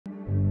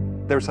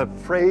There's a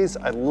phrase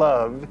I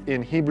love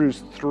in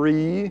Hebrews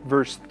 3,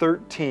 verse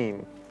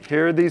 13.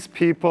 Here are these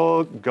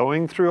people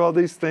going through all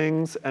these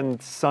things,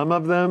 and some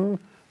of them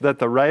that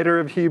the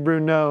writer of Hebrew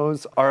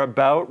knows are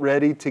about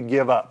ready to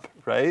give up,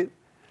 right?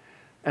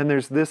 And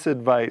there's this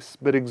advice,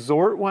 but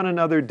exhort one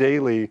another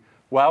daily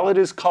while it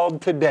is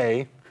called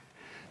today.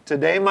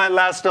 Today might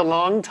last a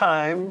long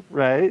time,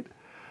 right?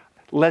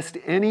 Lest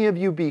any of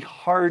you be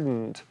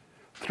hardened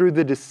through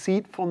the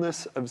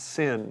deceitfulness of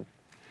sin.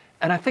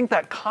 And I think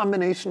that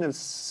combination is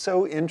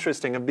so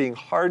interesting, of being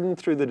hardened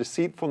through the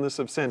deceitfulness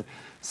of sin.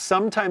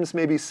 Sometimes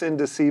maybe sin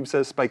deceives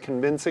us by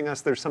convincing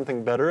us there's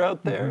something better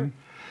out there.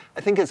 Mm-hmm.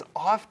 I think as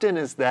often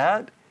as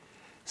that,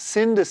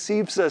 sin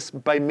deceives us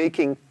by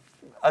making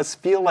us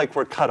feel like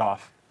we're cut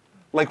off,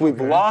 like we've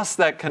lost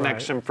that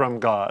connection from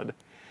God.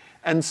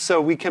 And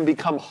so we can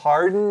become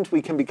hardened,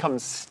 we can become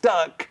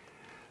stuck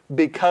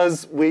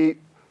because we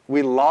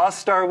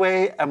lost our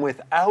way, and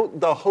without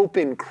the hope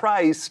in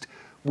Christ,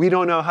 we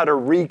don't know how to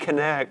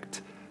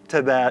reconnect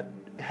to that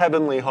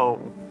heavenly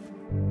home.